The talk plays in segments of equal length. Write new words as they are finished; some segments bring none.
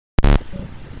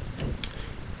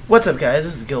What's up, guys?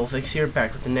 This is GaleWolfX here,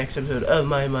 back with the next episode of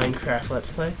my Minecraft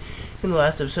Let's Play. In the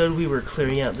last episode, we were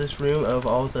clearing out this room of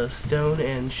all the stone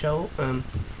and shovel.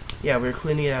 Yeah, we were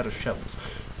cleaning it out of shovels.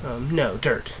 No,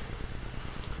 dirt.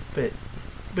 But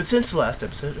since the last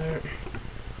episode, a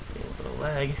little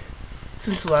lag.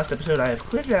 Since the last episode, I have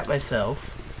cleared it out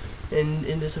myself, and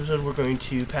in this episode, we're going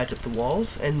to patch up the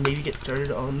walls and maybe get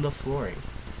started on the flooring.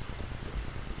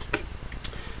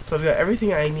 So I've got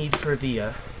everything I need for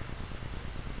the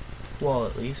wall,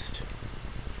 at least,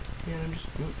 and I'm just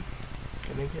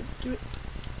gonna get to it.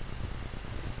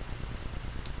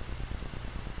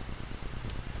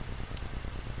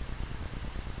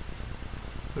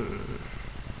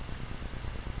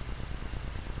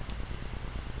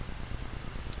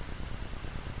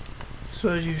 So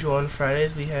as usual on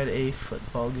Fridays we had a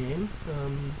football game,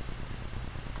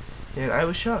 and I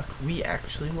was shocked. We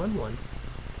actually won one,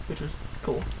 which was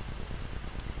cool.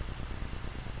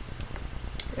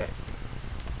 Yeah.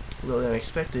 Really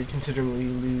unexpected considering we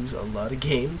lose a lot of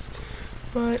games,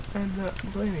 but I'm not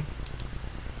blaming.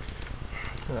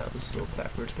 Well, that was a little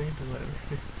backwards maybe, but whatever.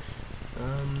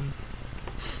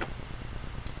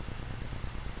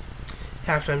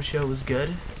 Halftime show was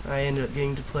good. I ended up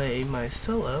getting to play my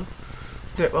solo.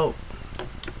 Oh,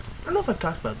 I don't know if I've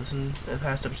talked about this in a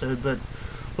past episode, but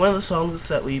one of the songs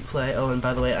that we play, oh, and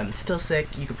by the way, I'm still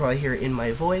sick. You could probably hear it in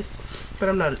my voice, but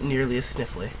I'm not nearly as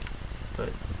sniffly. But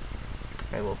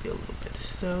I will be a little bit,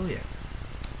 so yeah.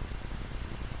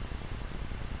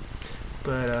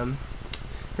 But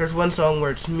there's one song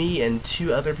where it's me and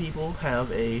two other people have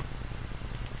a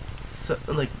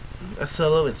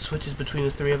solo. It switches between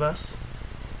the three of us.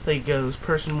 Like it goes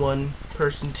person one,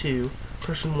 person two,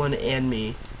 person one, and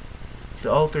me.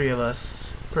 All three of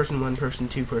us. Person one, person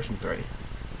two, person three,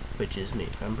 which is me.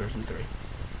 I'm person three.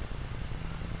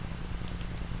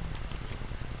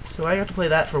 So I got to play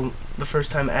that for the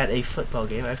first time at a football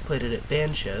game. I've played it at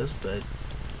band shows, but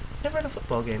never at a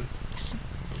football game.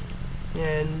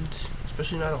 And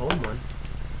especially not a home one.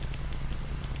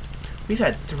 We've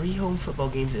had 3 home football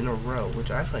games in a row,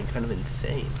 which I find kind of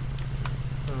insane.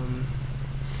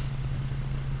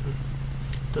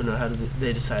 Don't know how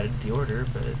they decided the order,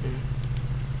 but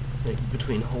like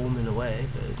between home and away,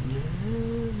 but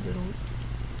they don't.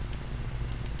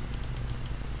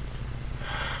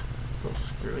 A little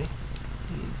screwy.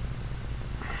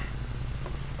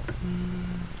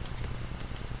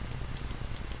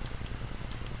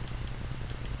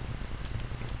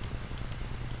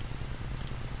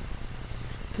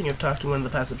 I think I've talked in one of the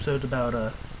past episodes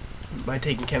about my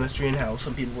taking chemistry and how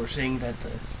some people were saying that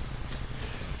the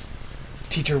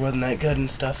teacher wasn't that good and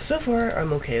stuff. So far,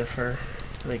 I'm okay with her.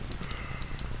 Like,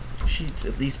 she's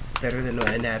at least better than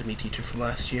my anatomy teacher from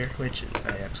last year, which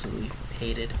I absolutely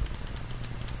hated.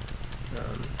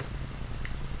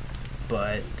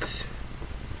 But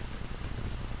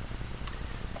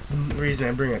the reason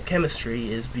I bring up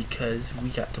chemistry is because we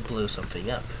got to blow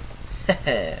something up.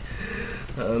 I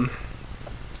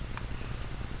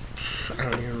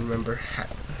don't even remember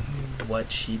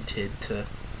what she did to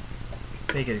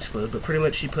make it explode, but pretty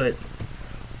much she put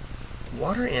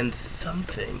water and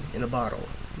something in a bottle.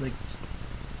 Like,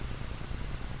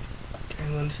 I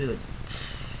want to say, like,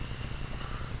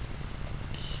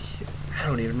 I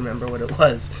don't even remember what it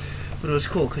was, but it was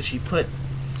cool because she put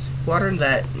water in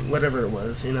that, whatever it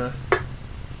was, in a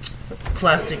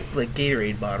plastic, like,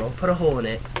 Gatorade bottle, put a hole in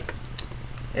it,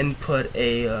 and put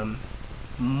a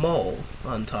mole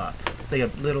on top, like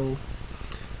a little,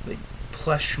 like,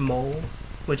 plush mole,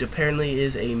 which apparently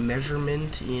is a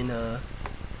measurement in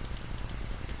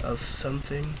of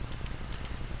something,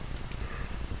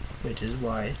 which is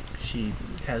why she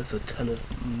has a ton of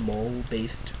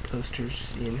mole-based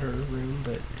posters in her room.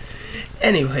 But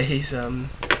anyways,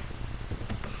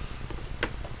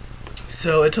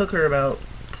 so it took her about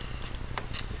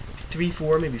 3,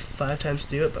 4, maybe 5 times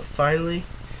to do it, but finally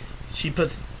she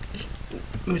puts,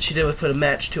 what she did was put a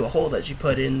match to a hole that she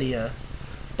put in the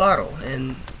bottle,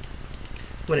 and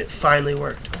when it finally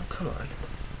worked, oh come on,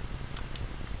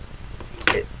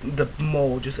 the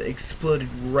mole just exploded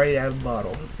right out of the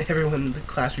bottle. Everyone in the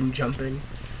classroom jumping.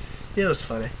 It was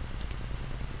funny.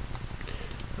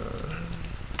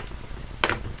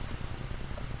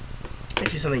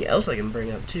 Actually, something else I can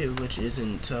bring up too, which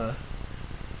isn't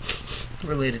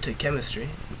related to chemistry.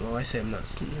 Well, I say I'm not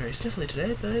very sniffly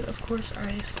today, but of course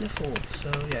I sniffle,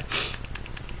 so yeah.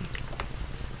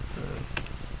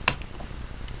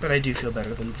 But I do feel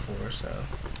better than before, so.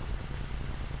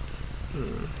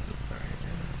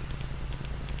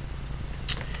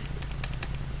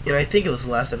 And I think it was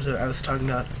the last episode I was talking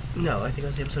about. No, I think it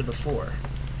was the episode before.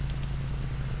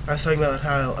 I was talking about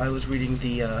how I was reading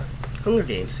the Hunger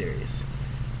Games series.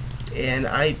 And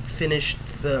I finished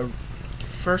the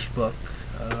first book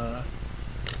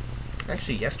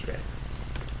actually yesterday.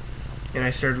 And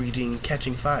I started reading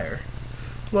Catching Fire.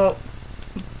 Well,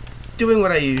 doing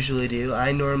what I usually do,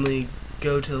 I normally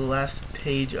go to the last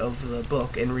page of the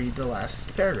book and read the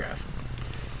last paragraph.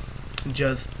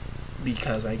 Just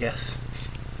because, I guess.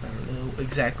 I don't know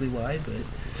exactly why, but...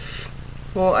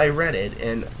 Well, I read it,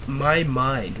 and my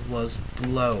mind was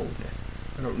blown.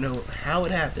 I don't know how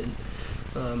it happened.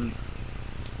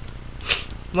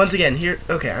 Once again, here...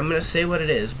 Okay, I'm going to say what it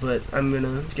is, but I'm going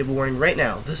to give a warning right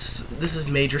now. This is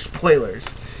major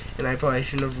spoilers, and I probably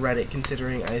shouldn't have read it,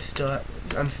 considering I'm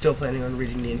still planning on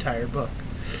reading the entire book.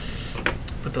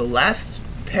 But the last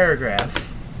paragraph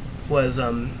was,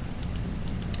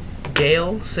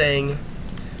 Gale saying,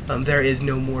 there is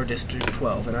no more District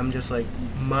 12, and I'm just like,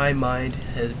 my mind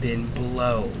has been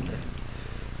blown.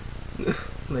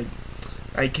 Like,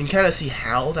 I can kind of see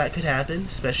how that could happen,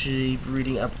 especially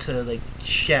reading up to, like,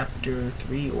 chapter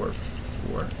 3 or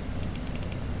 4.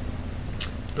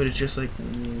 But it's just like,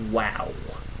 wow.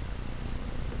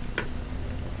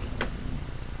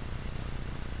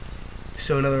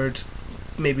 So in other words,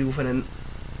 maybe within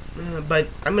I'm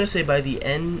gonna say by the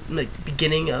end, like,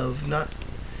 beginning of, not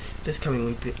this coming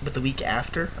week, but the week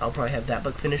after, I'll probably have that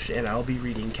book finished, and I'll be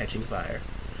reading Catching Fire.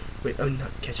 Wait, oh,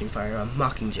 not Catching Fire,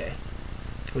 Mockingjay,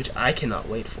 which I cannot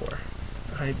wait for.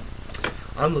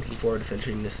 I'm looking forward to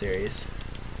finishing this series.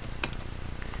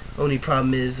 Only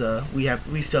problem is,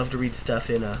 we still have to read stuff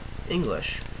in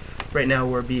English. Right now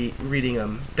we're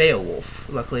reading Beowulf.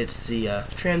 Luckily it's the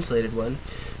translated one,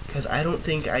 because I don't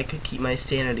think I could keep my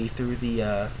sanity through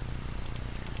the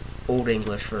Old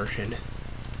English version,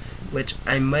 which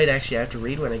I might actually have to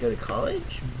read when I go to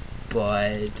college.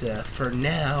 But for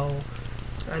now,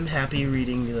 I'm happy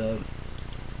reading the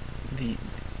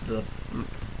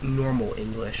normal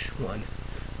English one,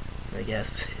 I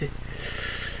guess.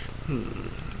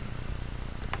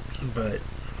 But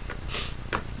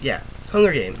yeah,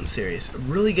 Hunger Games series, a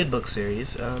really good book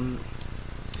series. I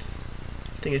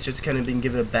think it's just kind of been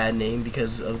given a bad name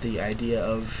because of the idea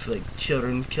of, like,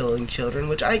 children killing children,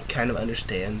 which I kind of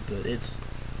understand, but it's,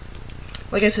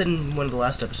 like I said in one of the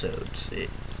last episodes,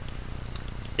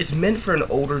 it's meant for an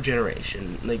older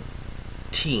generation, like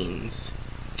teens,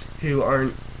 who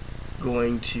aren't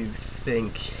going to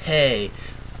think, hey,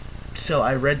 so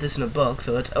I read this in a book,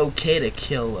 so it's okay to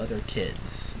kill other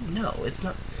kids. No, it's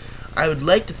not. I would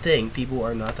like to think people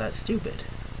are not that stupid.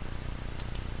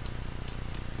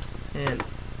 And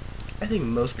I think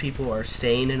most people are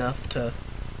sane enough to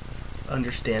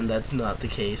understand that's not the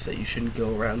case, that you shouldn't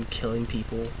go around killing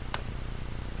people.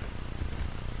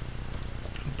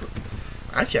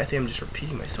 Actually, I think I'm just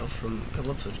repeating myself from a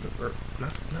couple episodes ago. Or,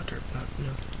 not, you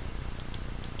know.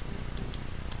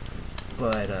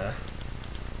 But,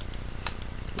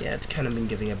 yeah, it's kind of been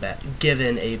given a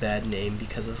bad name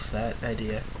because of that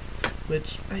idea,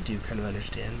 which I do kind of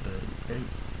understand, but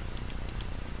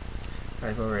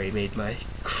I've already made my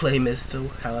claim as to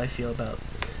how I feel about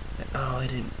that. Oh, I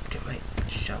didn't get my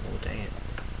shovel, dang it.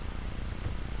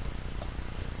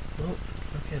 Well,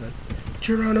 okay then.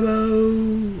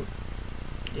 Geronimo!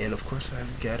 And of course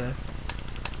I've got to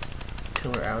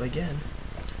pillar out again.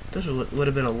 This would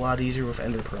have been a lot easier with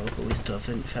ender pearls, but we still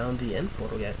haven't found the end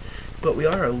portal yet. But we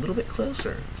are a little bit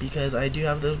closer, because I do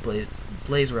have those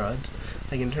blaze rods.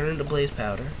 I can turn into blaze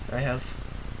powder. I have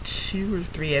 2 or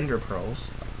 3 ender pearls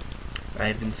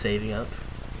I've been saving up.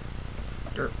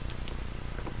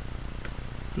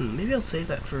 Maybe I'll save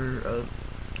that for a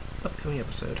upcoming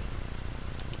episode.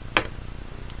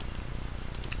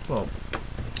 Well,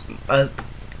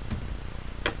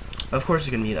 of course it's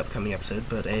gonna be an upcoming episode,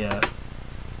 but a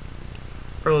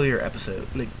earlier episode,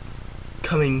 like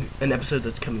an episode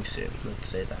that's coming soon. Let's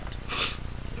say that.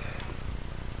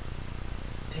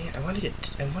 Dang it!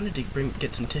 I wanted to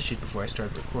get some tissues before I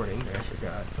started recording, but I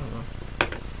forgot. Oh well.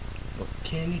 What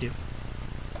can you do?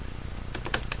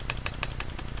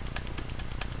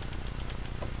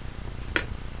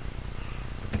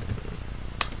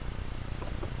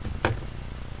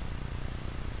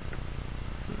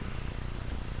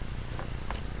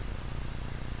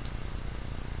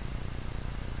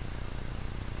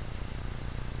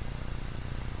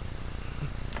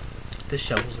 This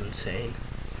shovel's insane.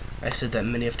 I've said that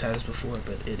many of times before,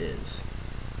 but it is.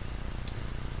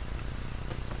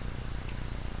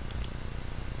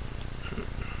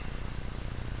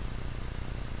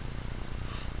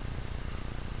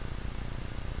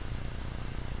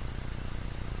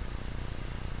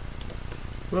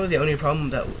 Well, the only problem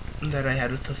that I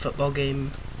had with the football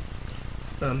game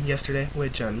yesterday,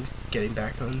 which I'm getting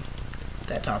back on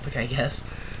that topic, I guess,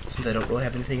 since I don't really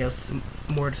have anything else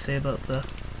more to say about the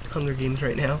Hunger Games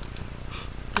right now.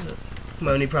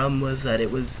 My only problem was that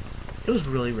it was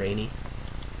really rainy,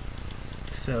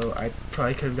 so I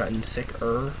probably could have gotten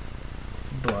sicker,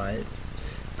 but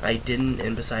I didn't.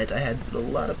 And besides, I had a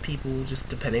lot of people just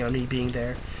depending on me being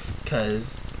there,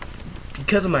 because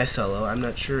of my solo. I'm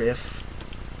not sure if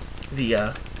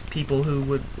the people who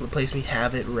would replace me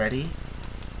have it ready.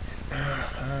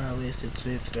 Wasted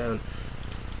smooth down.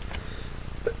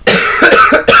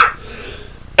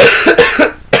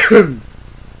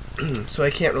 So I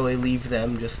can't really leave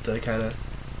them just to kind of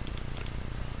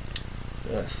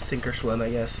sink or swim, I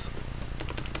guess.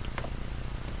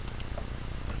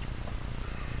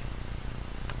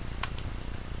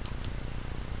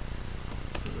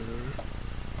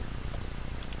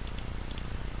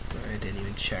 I didn't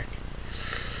even check.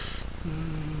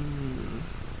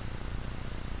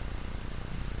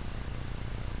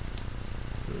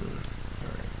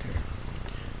 Alright, there.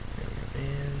 There we go.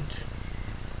 And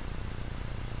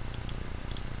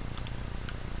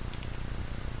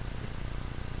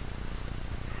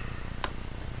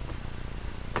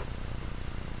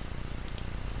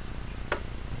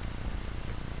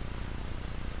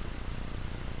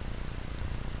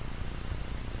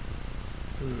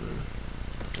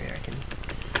yeah, I can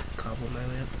cobble my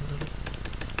way up a little.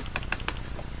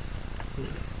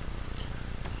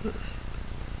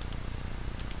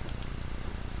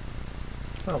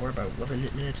 Wow, we're about 11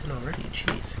 minutes in already,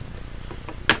 jeez.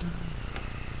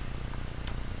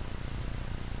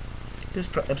 This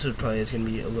episode probably is going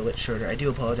to be a little bit shorter. I do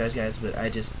apologize, guys, but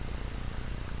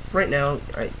right now,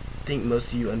 I think most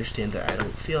of you understand that I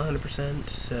don't feel 100%,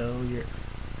 so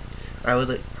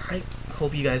I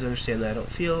hope you guys understand that I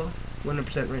don't feel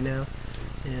 100% right now,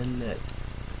 and that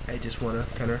I just want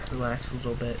to kind of relax a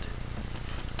little bit.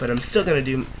 But I'm still going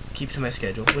to keep to my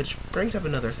schedule, which brings up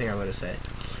another thing I want to say.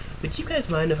 Would you guys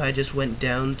mind if I just went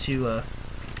down to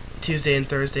Tuesday and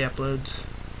Thursday uploads?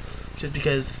 Just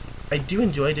because I do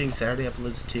enjoy doing Saturday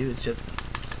uploads too. It's just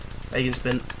I can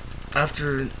spend,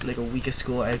 after like a week of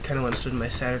school, I kind of want to spend my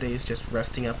Saturdays just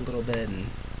resting up a little bit. And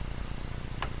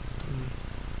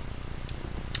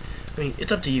I mean,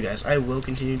 it's up to you guys. I will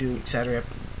continue doing Saturday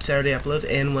uploads,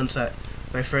 and once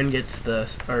my friend gets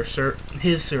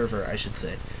his server, I should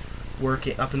say,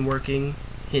 up and working,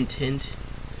 hint hint,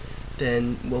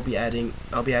 then I'll be adding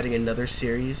another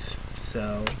series.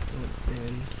 So,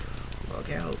 and log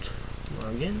out,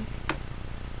 log in,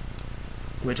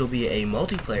 which will be a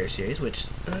multiplayer series, which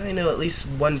I know at least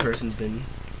one person's been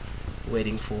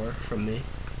waiting for from me,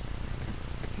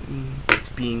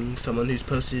 being someone who's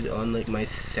posted on like my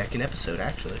second episode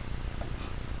actually.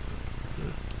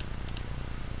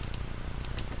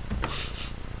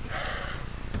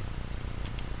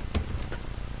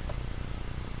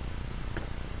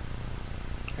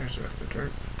 There's the rest of the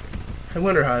dirt. I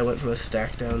wonder how I went from a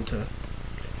stack down to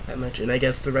that much, and I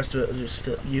guess the rest of it was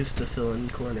just used to fill in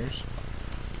corners.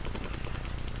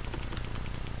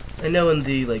 I know in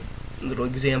the like little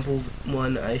example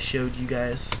one I showed you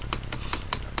guys,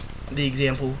 the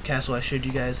example castle I showed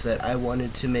you guys, that I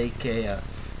wanted to make the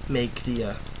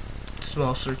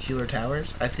small circular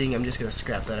towers. I think I'm just gonna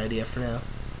scrap that idea for now.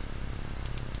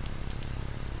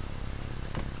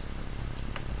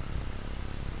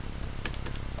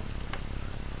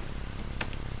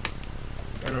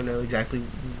 I don't know exactly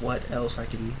what else I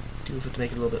can do with it to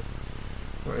make it a little bit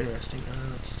more interesting.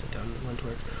 Let's sit down one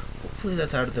torch. Hopefully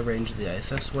that's out of the range of the ice.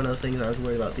 That's one of the things I was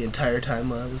worried about the entire time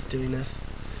while I was doing this.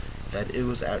 That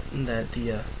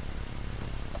the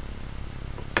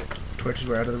torches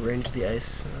were out of the range of the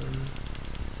ice.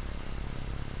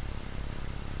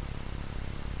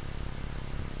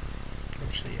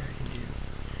 Actually, I can do.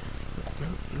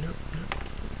 Nope.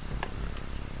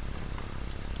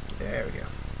 There we go.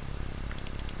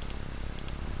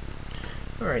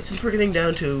 Alright, since we're getting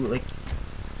down to, like,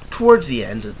 towards the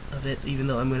end of it, even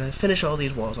though I'm going to finish all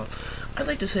these walls off, I'd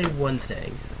like to say one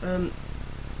thing.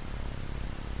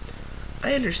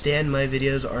 I understand my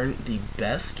videos aren't the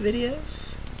best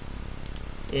videos,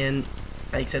 and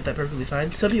I accept that perfectly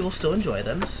fine. Some people still enjoy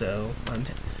them, so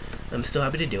I'm still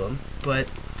happy to do them. But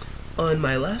on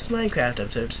my last Minecraft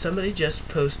episode, somebody just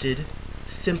posted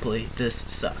simply, "This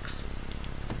sucks."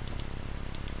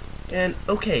 And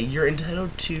okay, you're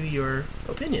entitled to your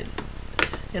opinion,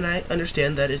 and I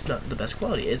understand that it's not the best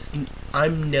quality.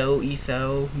 I'm no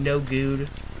Etho, no Good,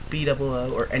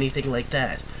 BOO, or anything like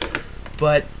that.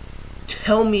 But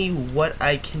tell me what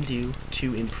I can do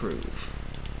to improve.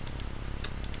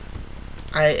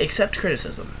 I accept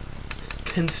criticism.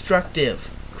 Constructive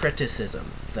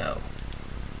criticism, though.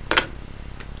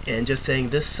 And just saying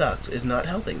this sucks is not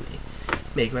helping me.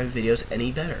 make my videos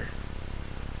any better.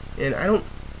 And I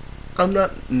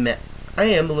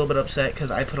am a little bit upset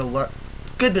because I put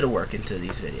good bit of work into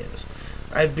these videos.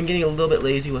 I've been getting a little bit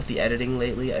lazy with the editing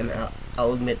lately, and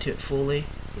I'll admit to it fully.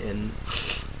 And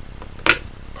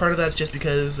part of that's just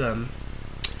because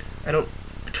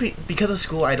because of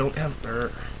school, I don't have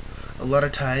a lot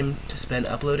of time to spend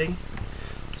uploading.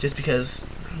 Just because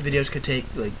videos could take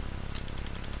like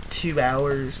 2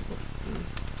 hours.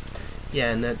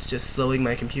 Yeah, and that's just slowing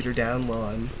my computer down while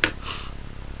I'm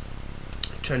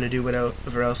trying to do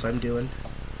whatever else I'm doing.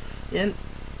 And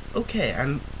okay,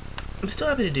 I'm still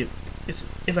happy to do.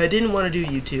 If I didn't want to do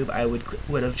YouTube, I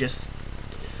would have just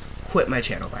quit my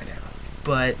channel by now.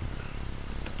 But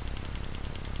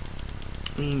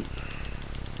I mean,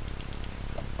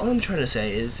 all I'm trying to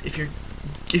say is, if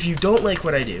you don't like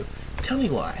what I do, tell me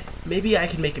why. Maybe I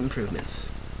can make improvements.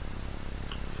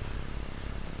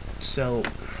 So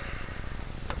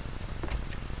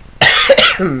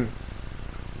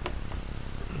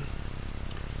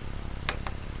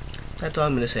that's all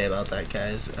I'm going to say about that,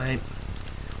 guys. I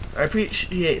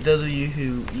appreciate those of you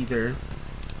who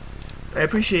I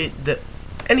appreciate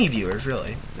any viewers,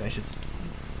 really.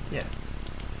 Yeah.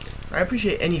 I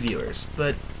appreciate any viewers,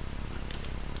 but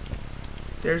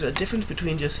there's a difference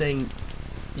between just saying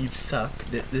you suck,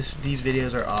 that these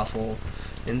videos are awful,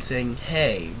 and saying,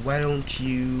 hey, why don't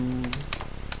you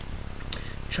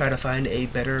try to find a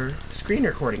better screen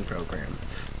recording program,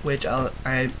 which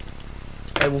I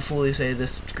will fully say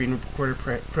this screen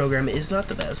recorder program is not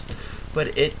the best,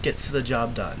 but it gets the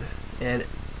job done. And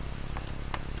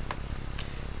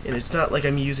it's not like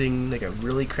I'm using like a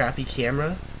really crappy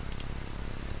camera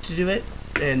to do it,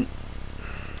 and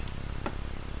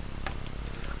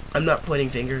I'm not pointing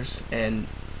fingers. And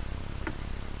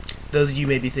those of you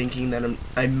may be thinking that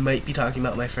I might be talking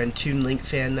about my friend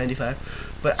TuneLinkFan95,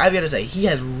 but I've got to say, he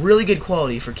has really good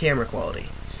quality for camera quality.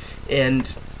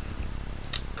 And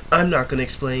I'm not going to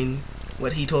explain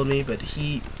what he told me, but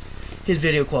his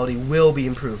video quality will be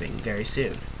improving very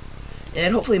soon.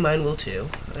 And hopefully mine will too.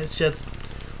 It's just,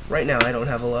 right now I don't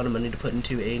have a lot of money to put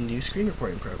into a new screen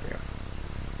recording program,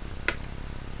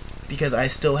 because I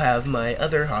still have my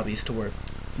other hobbies to work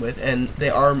with, and they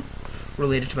are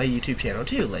related to my YouTube channel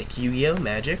too, like Yu-Gi-Oh,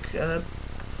 Magic,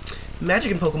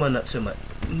 Magic and Pokemon not so much,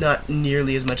 not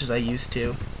nearly as much as I used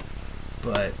to,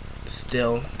 but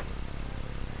still,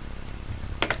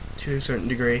 to a certain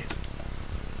degree.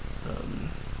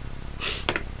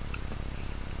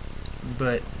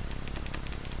 But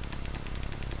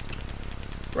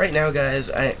right now, guys,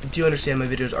 I do understand my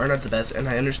videos are not the best, and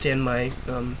I understand my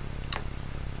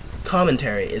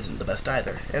commentary isn't the best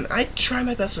either, and I try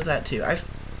my best with that too. I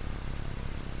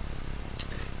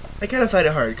kind of find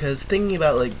it hard, because thinking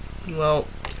about, like, well,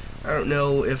 I don't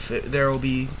know if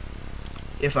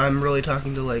if I'm really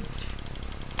talking to like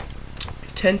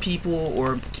 10 people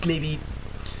or maybe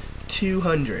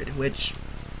 200, which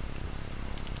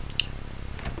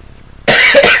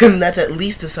that's at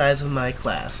least the size of my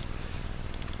class.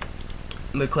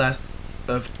 The class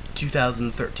of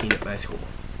 2013 at my school.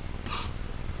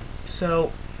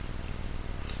 So,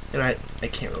 and I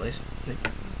can't really.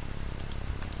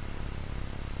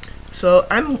 So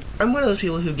I'm one of those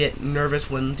people who get nervous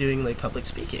when doing like public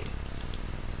speaking,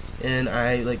 and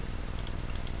I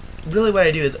really what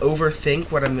I do is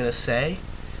overthink what I'm gonna say,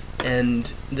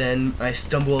 and then I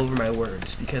stumble over my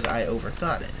words because I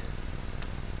overthought it.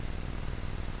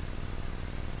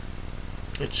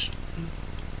 Which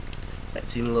might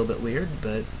seem a little bit weird,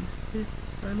 but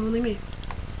I'm only me.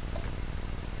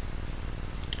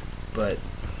 But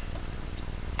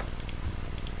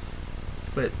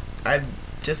I've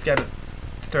just got to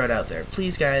throw it out there.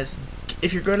 Please, guys,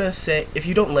 if you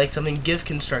don't like something, give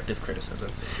constructive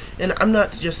criticism. And I'm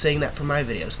not just saying that for my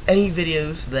videos. Any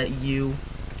videos that you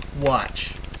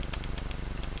watch,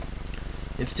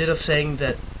 instead of saying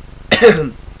that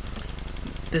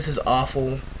this is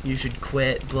awful, you should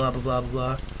quit, blah blah blah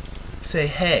blah, say,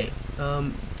 hey,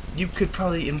 you could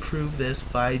probably improve this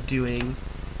by doing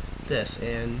this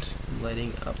and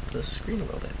lighting up the screen a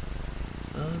little bit.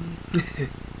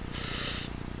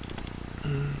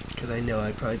 Because I know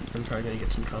I'm probably gonna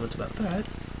get some comments about that.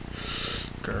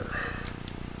 Grr.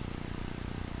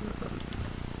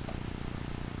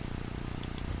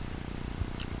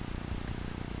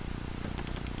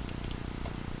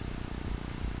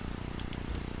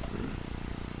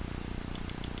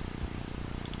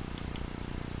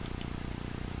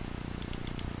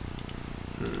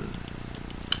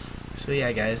 So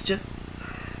yeah, guys, just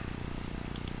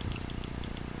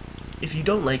if you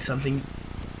don't like something,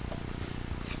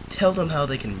 tell them how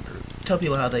they can improve. Tell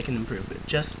people how they can improve it.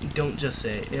 Don't just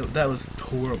say that was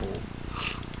horrible.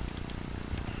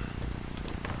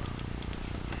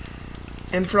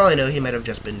 And for all I know, he might have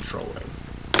just been trolling,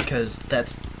 because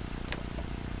that's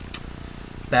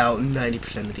about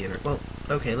 90% of the internet. Well,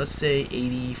 okay, let's say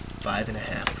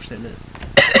 85.5%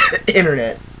 of the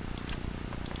internet.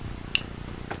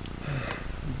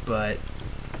 But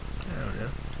I don't know.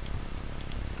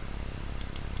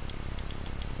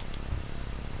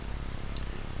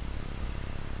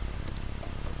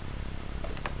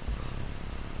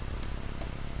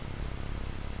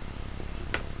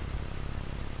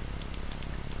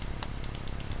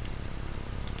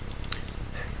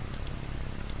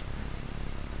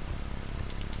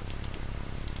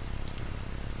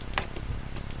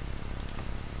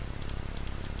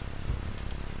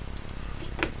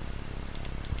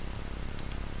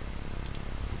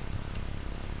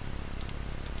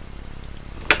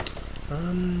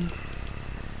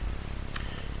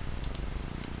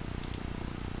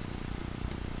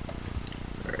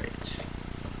 Alright.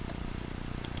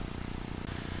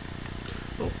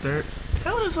 Oh, there.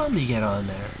 How did a zombie get on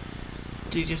there?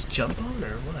 Did he just jump on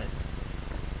or what?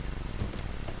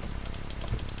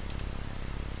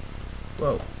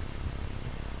 Whoa.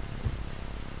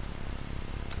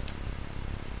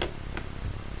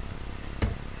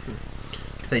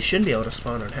 They shouldn't be able to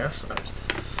spawn on half slabs.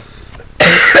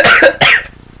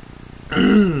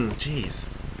 Jeez.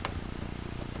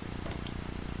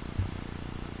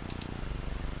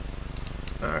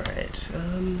 Alright,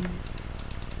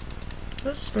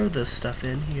 let's throw this stuff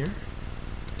in here.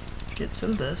 Get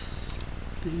some of this.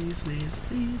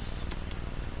 These.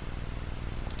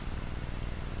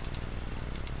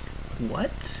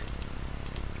 What?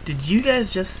 Did you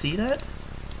guys just see that?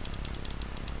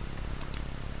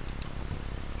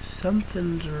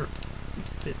 Something's a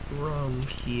bit wrong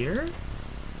here.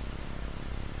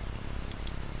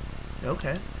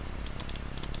 Okay.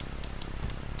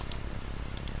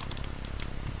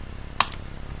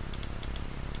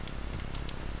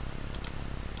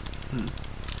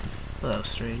 Well, that was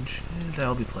strange.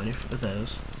 That'll be plenty of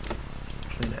those.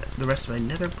 Clean out the rest of my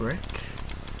nether brick.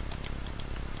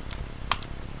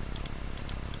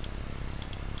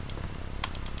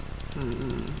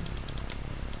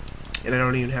 And I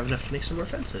don't even have enough to make some more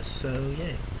fences, so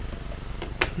yay.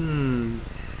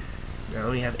 I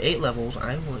only have 8 levels.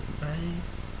 I'm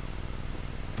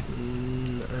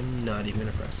not even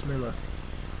impressed with my luck.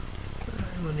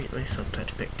 I want to get myself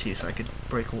touch pick too, so I could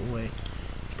break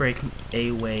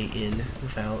a way in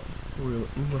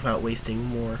without wasting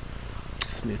more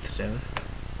smooth stone.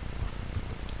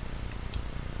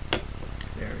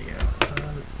 There we go.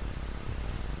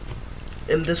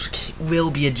 And this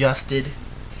will be adjusted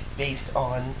based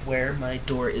on where my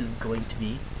door is going to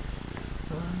be.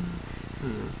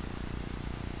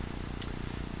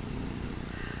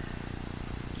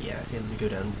 Yeah, I think I'm gonna go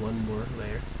down one more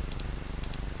layer.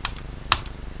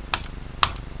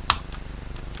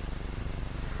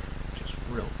 Just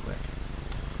real quick.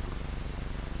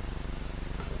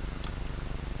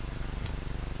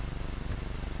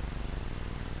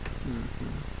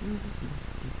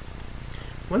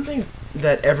 One thing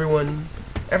that everyone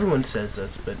says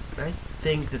this, but I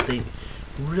think that they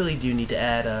really do need to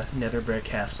add nether brick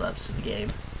half slabs to the game.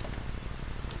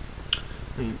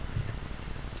 I mean,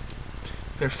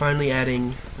 they're finally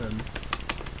adding.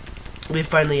 They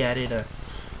finally added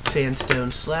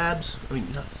sandstone slabs. I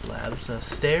mean, not slabs.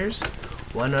 Stairs.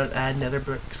 Why not add nether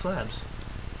brick slabs?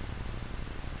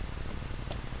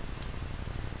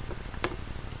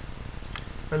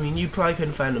 I mean, you probably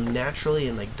couldn't find them naturally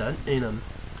in like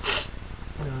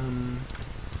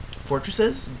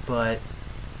fortresses, but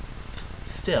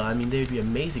still, I mean, they would be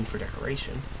amazing for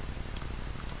decoration.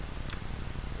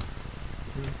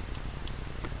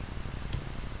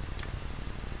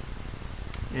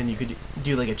 And you could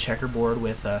do like a checkerboard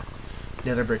with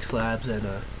nether brick slabs and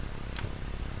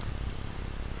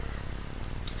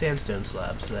sandstone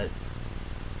slabs that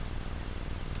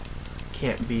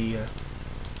can't be. I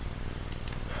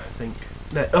think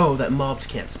that that mobs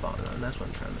can't spawn on. That's what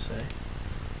I'm trying to say.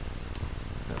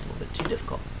 That's a little bit too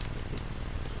difficult.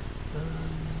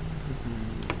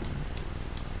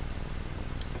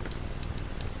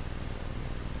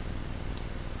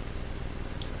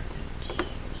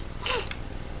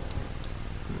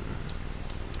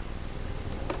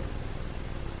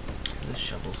 This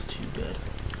shovel's too good.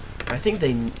 I think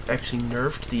they actually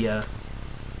nerfed the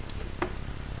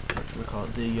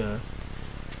whatchamacallit, the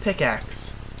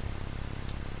pickaxe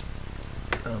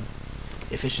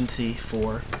efficiency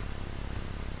for,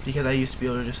 because I used to be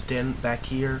able to just stand back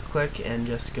here, click, and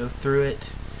just go through it.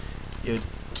 It would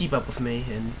keep up with me,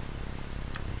 and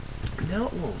now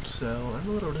it won't. So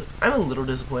I'm a little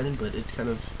disappointed, but it's kind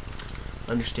of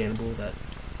understandable. That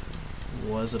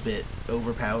was a bit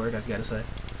overpowered, I've got to say.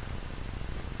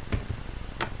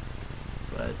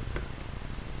 But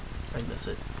I miss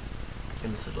it. I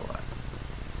miss it a lot.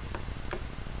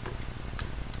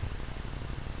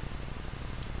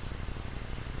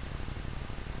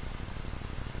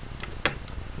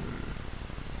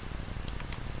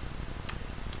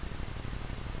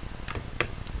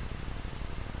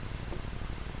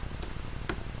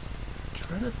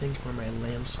 Trying to think where my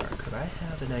lamps are. Could I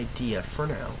have an idea for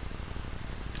now?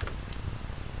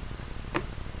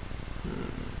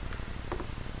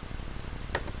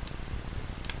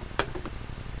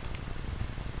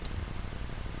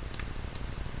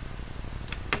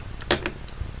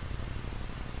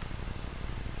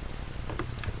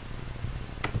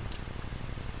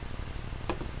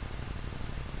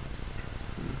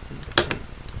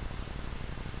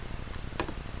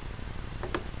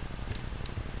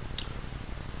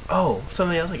 Oh,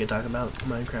 something else I could talk about,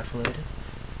 Minecraft related.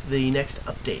 The next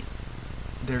update,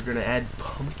 they're gonna add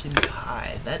pumpkin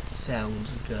pie. That sounds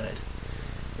good.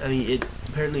 I mean, it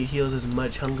apparently heals as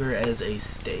much hunger as a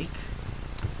steak.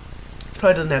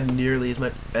 Probably doesn't have nearly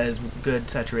as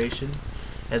good saturation,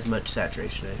 as much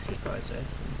saturation, I could probably say.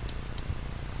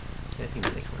 I think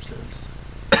that makes more sense.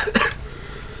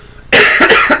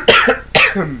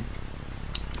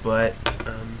 But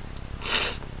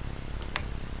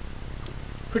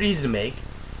pretty easy to make.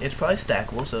 It's probably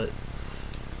stackable, so it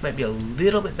might be a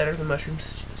little bit better than mushroom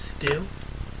stew.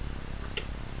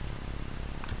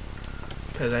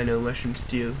 Because I know mushroom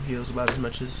stew heals about as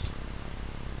much as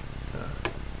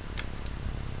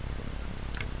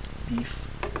beef.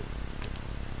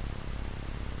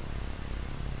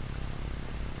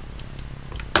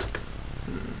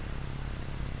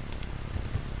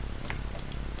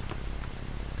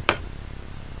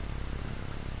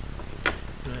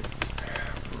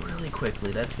 Really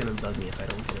quickly, that's gonna bug me if I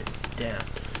don't get it down.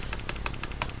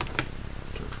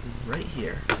 Start right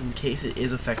here, in case it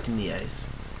is affecting the ice.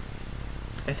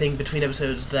 I think between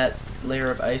episodes, that layer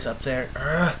of ice up there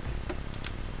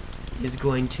is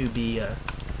going to be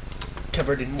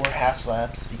covered in more half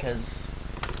slabs because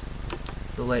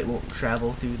the light won't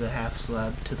travel through the half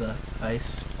slab to the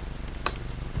ice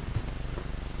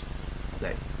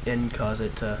and cause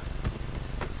it to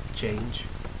change.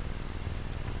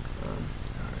 Alright.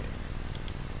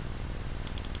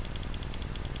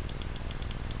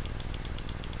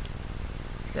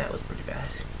 That was pretty bad.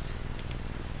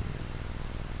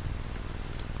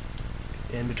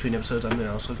 And between episodes, I'm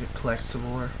gonna also collect some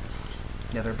more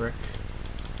nether brick.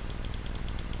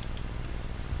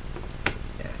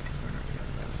 Yeah, because we're not gonna have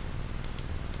enough.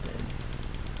 Then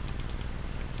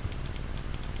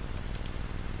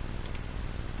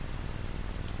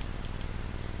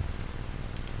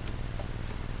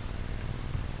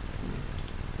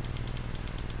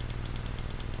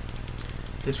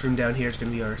this room down here is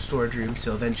going to be our storage room,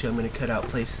 so eventually I'm going to cut out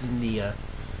places in the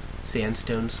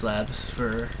sandstone slabs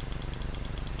for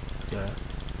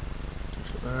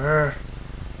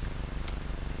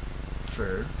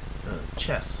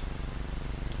chests.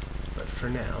 But for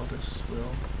now, this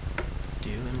will do,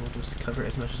 and we'll just cover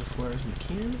as much of the floor as we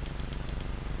can,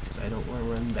 because I don't want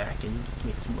to run back and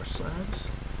make some more slabs.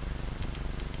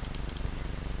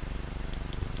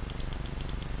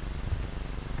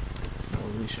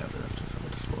 We should have enough to cover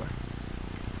the floor.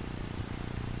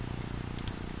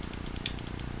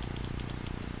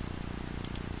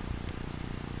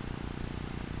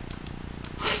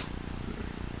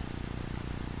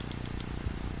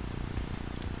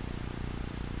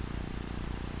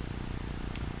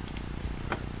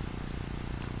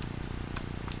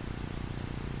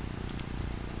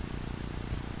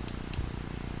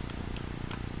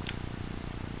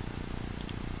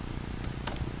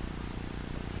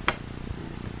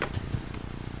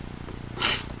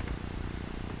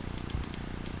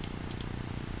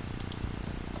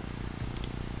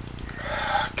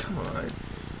 Come on.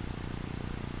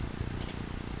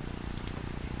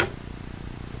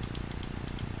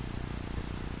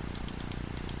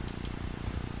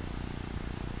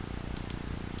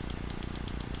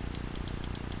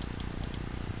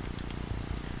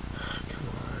 Come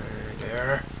on.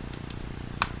 There.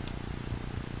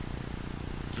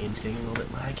 Game's getting a little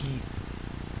bit laggy.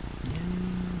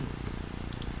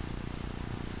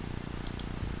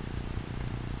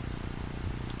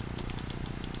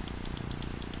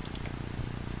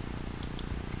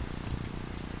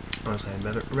 Honestly,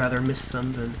 I'd rather miss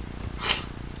some than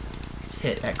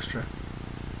hit extra.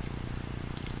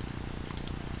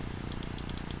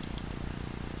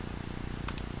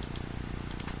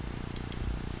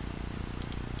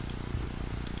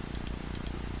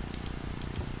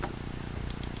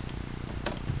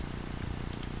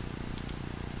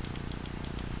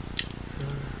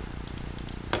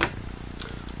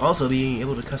 Also, being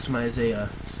able to customize a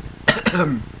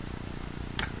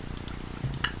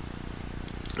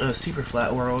super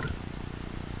flat world,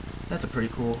 that's a pretty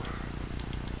cool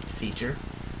feature.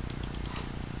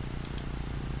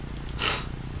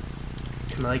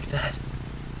 Kinda like that.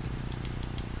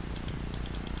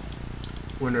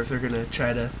 Wonder if they're gonna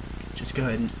try to just go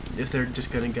ahead and, if they're just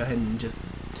gonna go ahead and just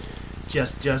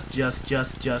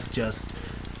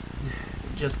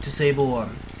disable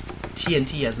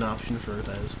TNT as an option for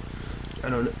those. I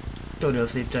don't know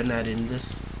if they've done that in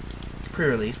this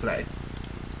pre-release, but I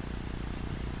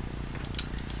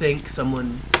think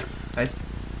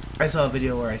I saw a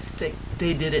video where I think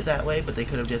they did it that way, but they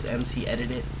could have just MC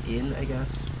edited it in, I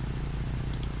guess.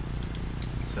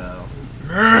 So,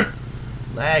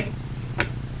 lag.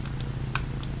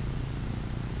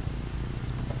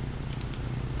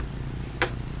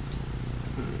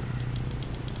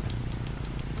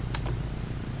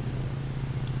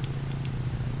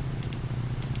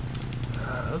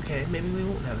 Okay, maybe we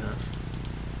won't have enough.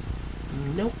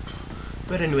 Nope.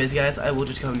 But anyways, guys, I will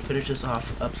just go and finish this up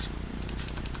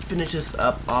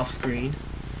off screen.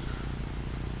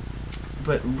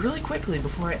 But really quickly,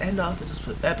 before I end off this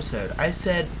episode, I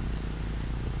said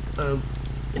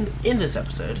in this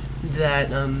episode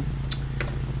that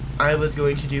I was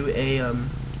going to do a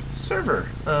server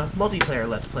multiplayer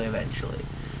Let's Play eventually.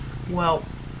 Well,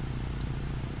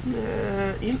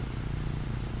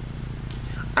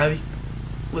 I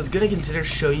was gonna consider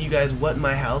showing you guys what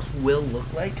my house will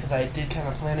look like, because I did kind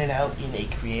of plan it out in a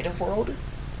creative world,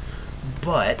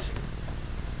 but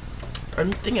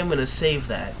I think I'm gonna save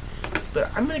that.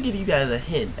 But I'm gonna give you guys a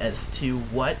hint as to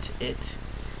what it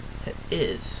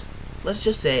is. Let's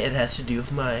just say it has to do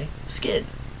with my skin,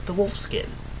 the wolf skin.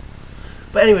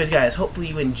 But anyways, guys, hopefully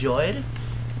you enjoyed,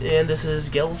 and this is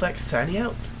GaleWolfX signing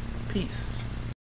out. Peace.